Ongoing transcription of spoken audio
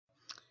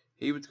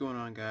Hey, what's going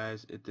on,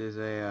 guys? It is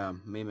a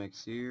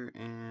Mamex here,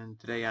 and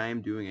today I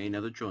am doing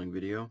another trolling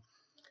video.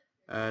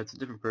 It's a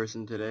different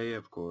person today,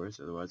 of course,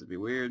 otherwise it'd be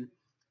weird.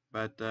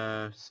 But,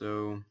 yeah,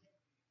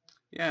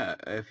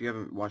 if you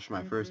haven't watched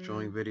my first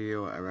trolling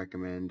video, I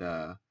recommend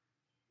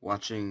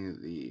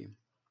watching the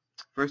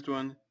first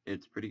one.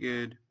 It's pretty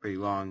good, pretty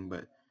long,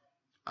 but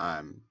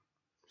I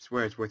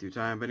swear it's worth your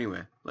time. But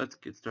anyway, let's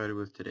get started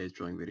with today's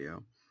trolling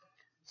video.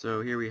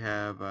 So here we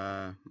have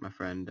my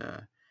friend,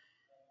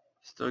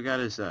 still got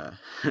his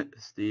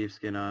Steve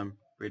skin on,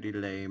 pretty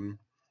lame.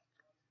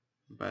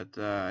 But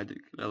I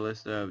did get a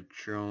list of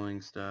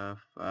trolling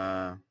stuff.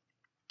 Let's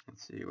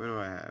see, what do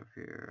I have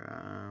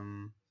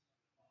here?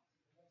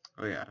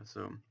 Oh yeah,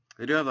 so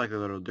they do have like a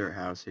little dirt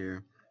house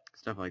here,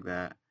 stuff like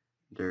that.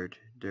 Dirt,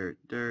 dirt,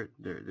 dirt,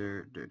 dirt,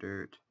 dirt, dirt,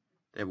 dirt.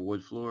 They have a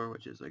wood floor,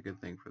 which is a good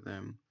thing for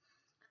them.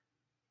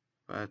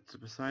 But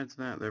besides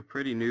that, they're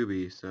pretty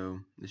newbie,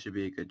 so this should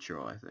be a good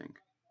troll, I think.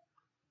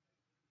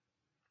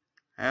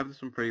 I have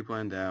this one pretty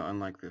planned out,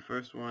 unlike the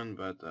first one,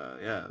 but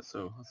yeah,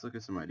 so let's look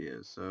at some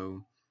ideas.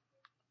 So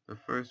the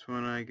first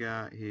one I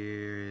got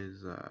here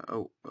is,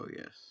 oh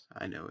yes,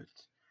 I know it.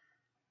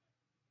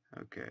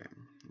 Okay,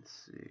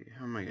 let's see,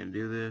 how am I going to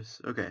do this?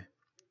 Okay,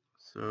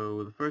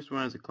 so the first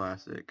one is a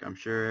classic. I'm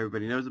sure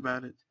everybody knows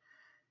about it.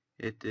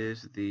 It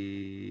is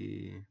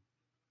the,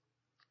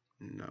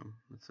 no,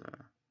 it's,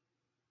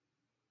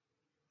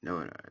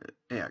 no,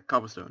 yeah,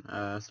 cobblestone,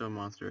 stone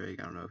monster egg.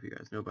 I don't know if you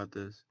guys know about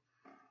this,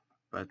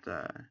 but,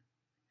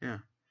 yeah.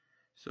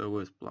 So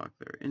let's block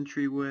their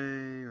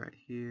entryway right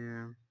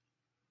here.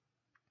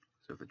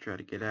 So if they try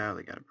to get out,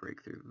 they gotta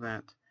break through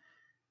that.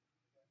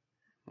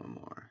 One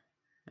more.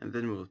 And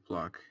then we'll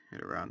block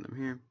it around them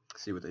here.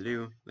 See what they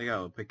do. They got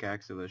a little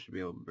pickaxe, so they should be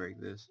able to break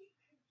this.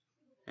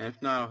 And if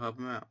not, I'll help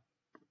them out.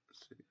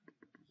 Let's see.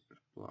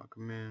 Just block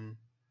them in.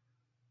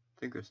 I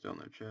think they're still in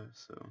their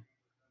chest, so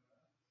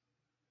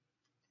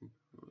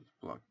we'll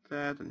just block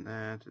that and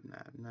that and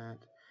that and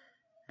that.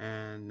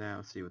 And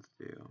now see what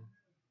they do.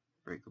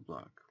 Break the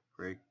block.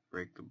 Break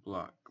the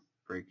block.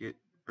 Break it.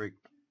 Break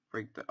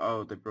the.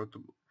 Oh, they broke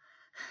the.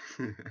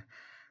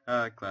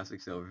 Classic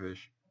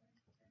Silverfish.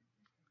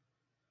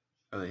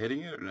 Are they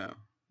hitting it or no?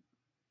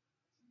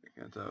 I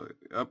can't tell.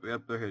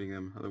 Yep, they're hitting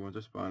them. Other ones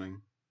are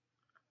spawning.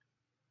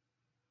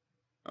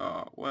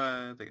 Oh,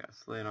 what? They got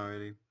slain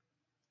already.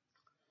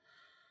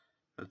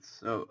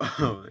 That's oh,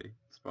 they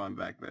spawned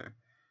back there.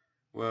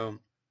 Well,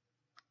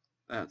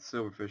 that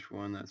Silverfish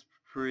one, that's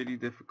pretty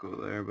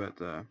difficult there, but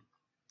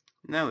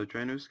now they're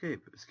trying to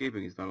escape.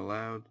 Escaping is not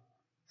allowed.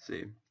 Let's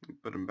see,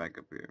 put them back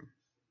up here.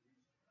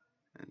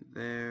 And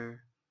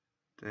there.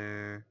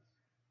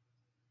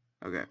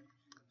 Okay,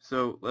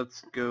 so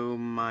let's go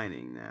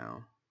mining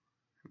now.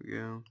 Here we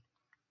go.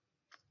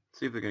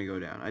 See if they're gonna go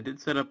down. I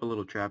did set up a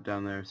little trap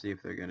down there, see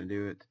if they're gonna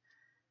do it.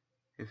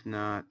 If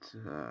not,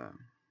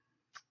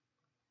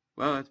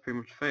 well, that's pretty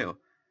much a fail.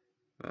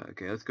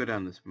 Okay, let's go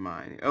down this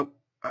mine. Oh,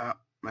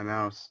 my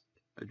mouse.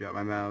 I dropped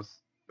my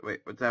mouse.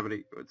 Wait, what's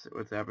happening?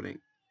 What's happening?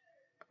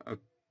 Oh,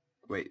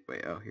 wait.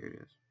 Oh, here it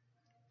is.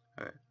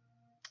 Okay.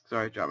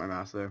 Sorry, I dropped my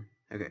mouse there.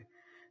 Okay.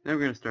 Now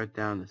we're gonna start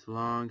down this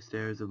long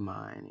stairs of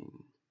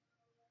mining.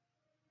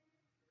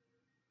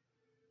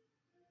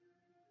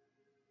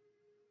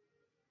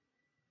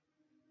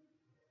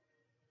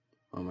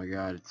 Oh my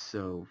God, it's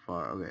so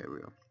far. Okay, here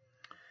we go.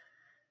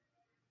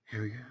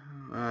 Here we go.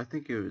 I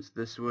think it was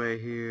this way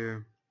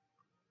here.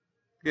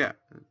 Yeah,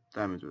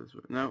 diamonds were this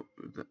way. No,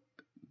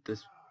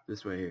 this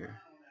way here.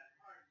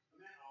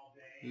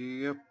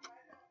 Yep.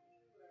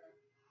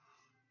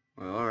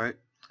 Well, alright.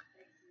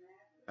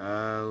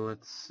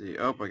 Let's see.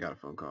 Oh, I got a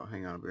phone call.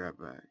 Hang on, I'll be right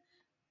back.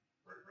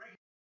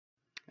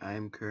 I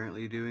am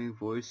currently doing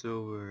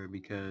voiceover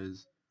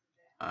because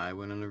I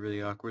went on a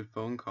really awkward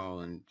phone call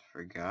and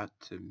forgot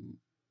to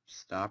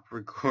stop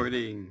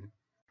recording.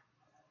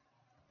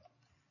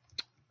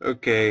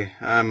 Okay,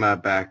 I'm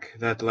back.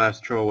 That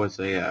last troll was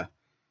a, yeah,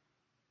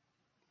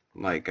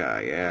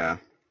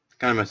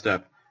 kind of messed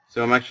up.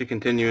 So I'm actually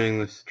continuing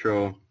this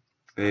troll.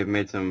 They've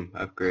made some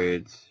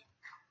upgrades,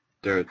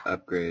 dirt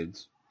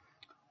upgrades.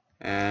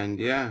 And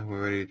yeah,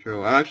 we're ready to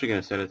troll. I'm actually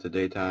going to set it to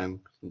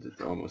daytime, since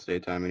it's almost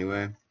daytime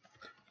anyway.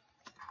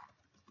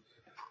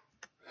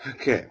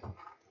 Okay,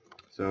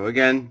 so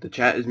again, the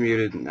chat is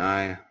muted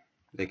and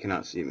they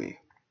cannot see me.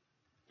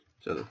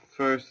 So the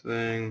first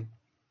thing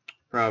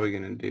probably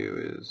going to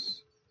do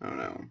is, I don't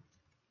know.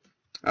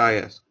 Ah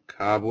yes,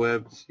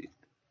 cobwebs.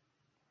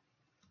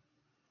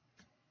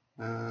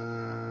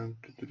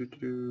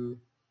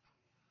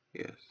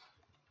 Yes.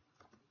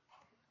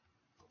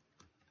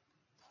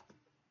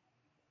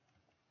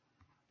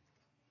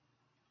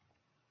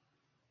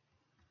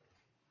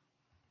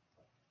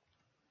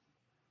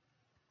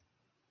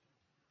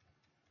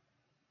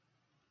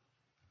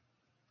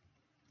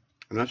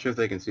 I'm not sure if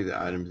they can see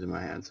the items in my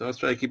hand, so let's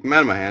try to keep them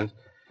out of my hands.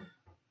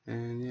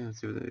 And yeah,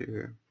 let's see what they do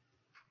here.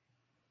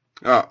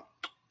 Oh,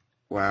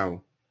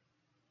 wow.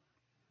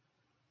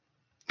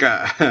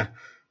 God,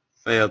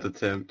 failed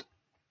attempt.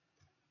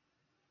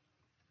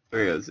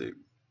 We gotta see.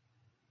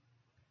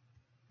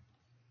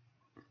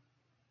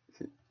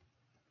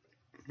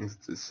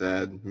 It's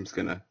sad. I'm just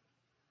gonna.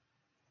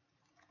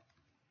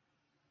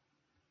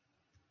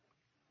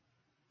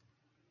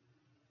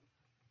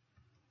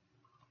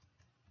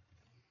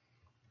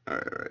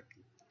 Alright.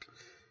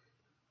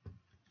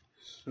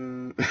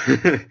 So.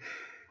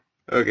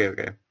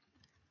 Okay.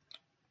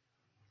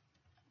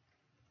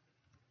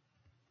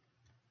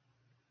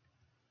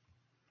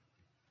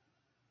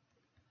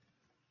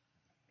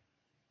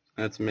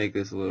 Let's make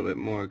this a little bit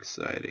more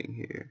exciting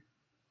here.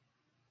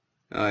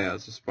 Oh yeah,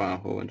 let's just spawn a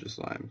whole bunch of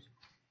slimes.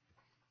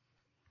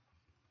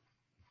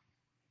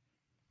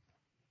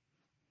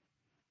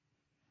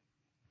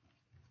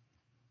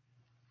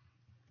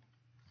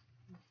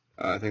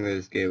 I think they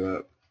just gave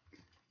up.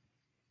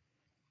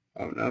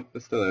 Oh nope,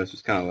 it's still there. It's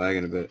just kind of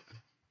lagging a bit.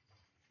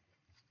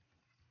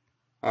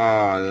 Oh,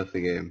 I left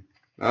the game.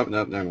 Oh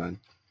nope, never mind.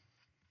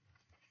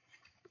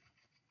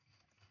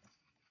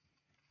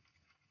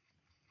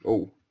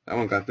 Oh, that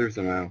one got through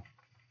somehow.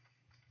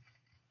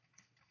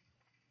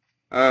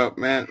 Oh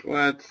man,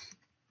 what?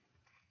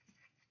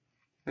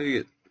 How do you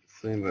get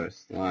slain by a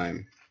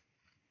slime?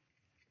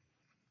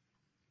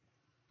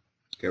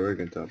 Okay, we're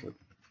gonna talk about.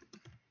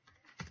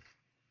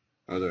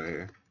 Oh, they're right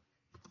here.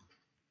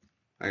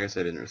 I guess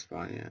I didn't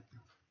respawn yet.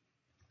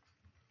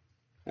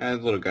 The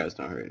little guys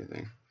don't hurt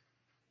anything.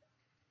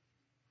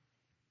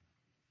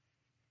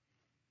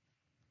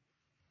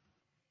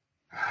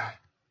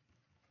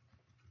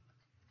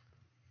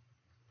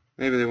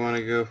 Maybe they want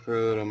to go for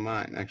a little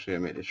mine. Actually, I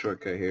made a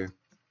shortcut here.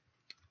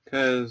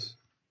 Cause,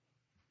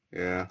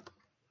 yeah.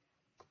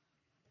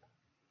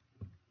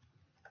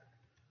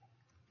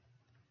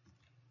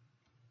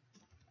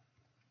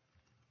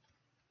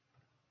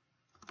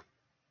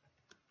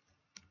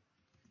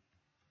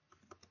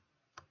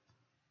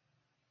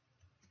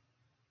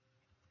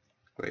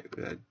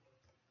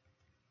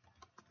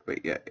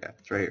 Wait, yeah,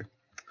 it's right here.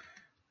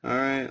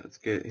 Alright, let's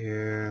get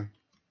here.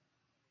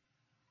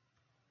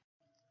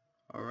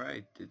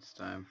 Alright, it's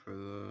time for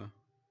the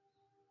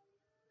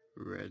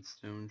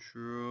redstone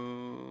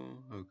troll.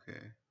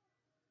 Okay.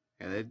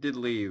 Yeah, they did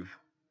leave.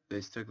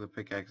 They took the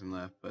pickaxe and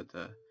left, but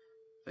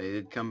they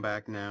did come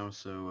back now,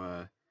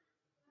 so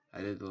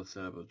I did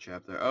set up a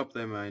trap there. Oh,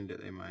 they mined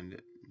it.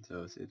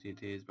 So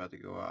CTT is about to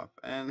go off,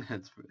 and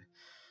that's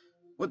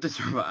what, they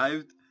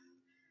survived.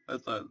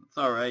 It's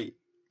alright.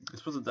 They're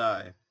supposed to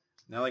die.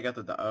 Now they got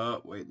the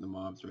oh wait, the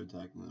mobs are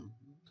attacking them.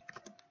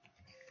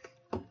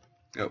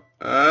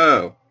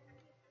 Oh.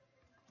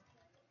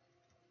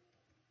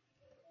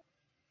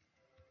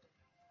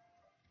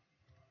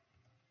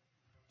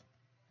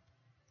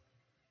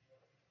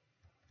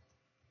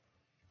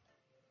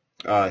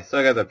 Oh, I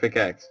still got the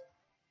pickaxe.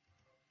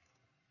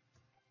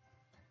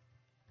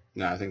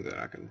 No, I think they're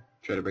not gonna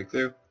try to break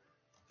through.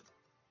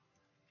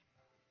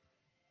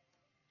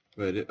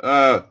 But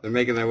oh, they're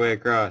making their way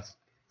across.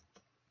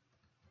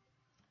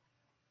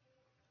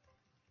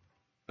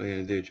 What are you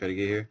gonna do? Try to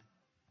get here?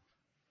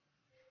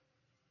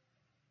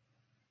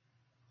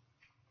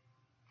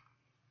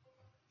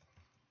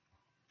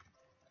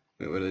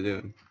 Wait, what are they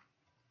doing?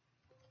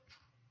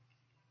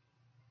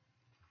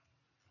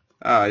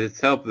 Oh, I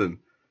just helped them.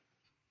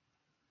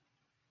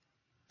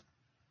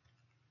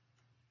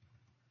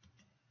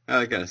 Oh,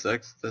 that kind of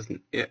sucks.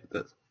 Doesn't? Yeah, it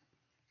does.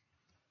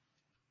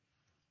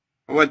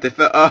 What the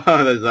fuck?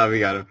 Oh, the zombie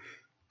got him.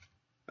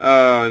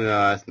 Oh no,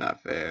 that's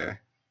not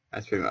fair.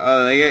 That's pretty much.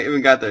 Oh, they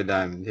even got their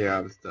diamond. Here, I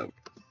was still.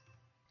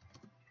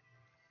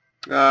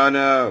 Oh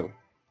no!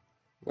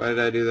 Why did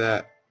I do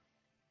that?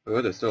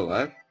 Oh, they're still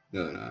alive?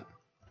 No, they're not.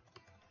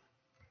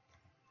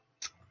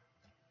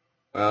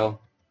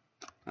 Well,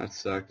 that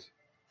sucked.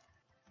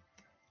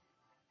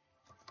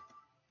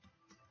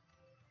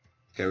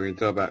 Okay, we're gonna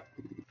tell about.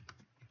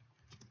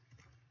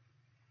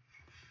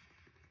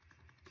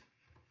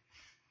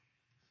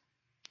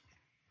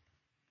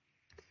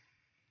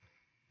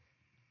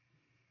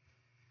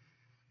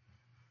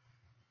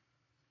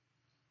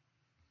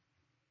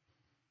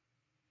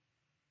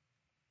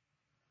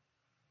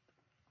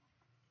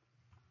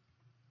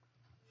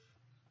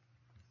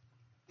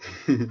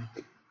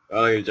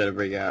 Oh, they're gonna try to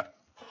break out.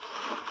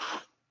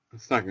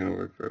 It's not gonna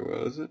work very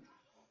well, is it?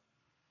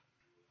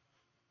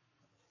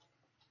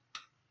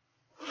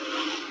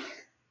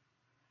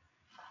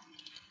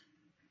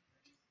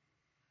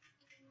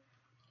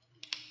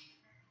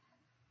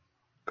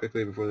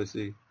 Quickly before they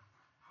see.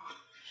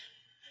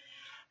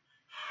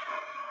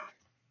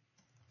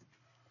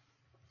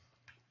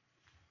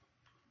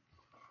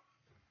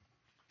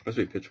 Must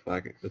be pitch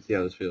black. Let's see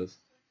how this feels.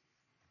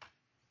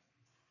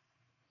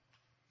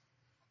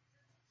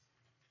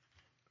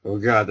 Oh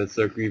god, that's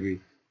so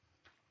creepy.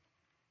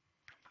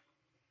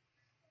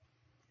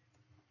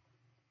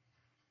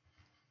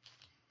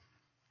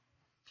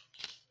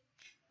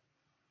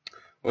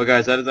 Well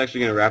guys, that is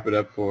actually going to wrap it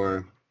up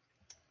for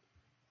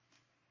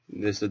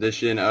this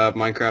edition of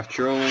Minecraft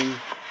Trolling.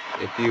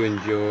 If you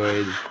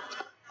enjoyed,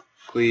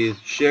 please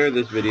share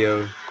this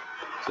video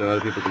so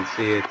other people can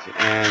see it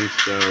and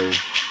so it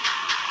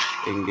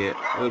can get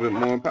a little bit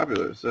more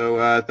popular.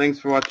 So thanks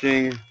for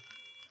watching.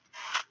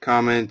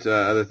 Comment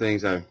other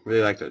things. I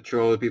really like to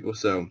troll other people,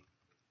 so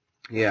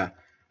yeah.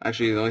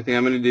 Actually, the only thing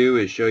I'm going to do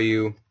is show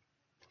you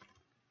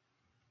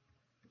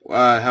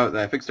how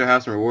I fixed their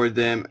house and rewarded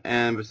them.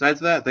 And besides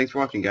that, thanks for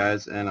watching,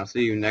 guys, and I'll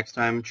see you next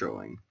time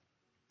trolling.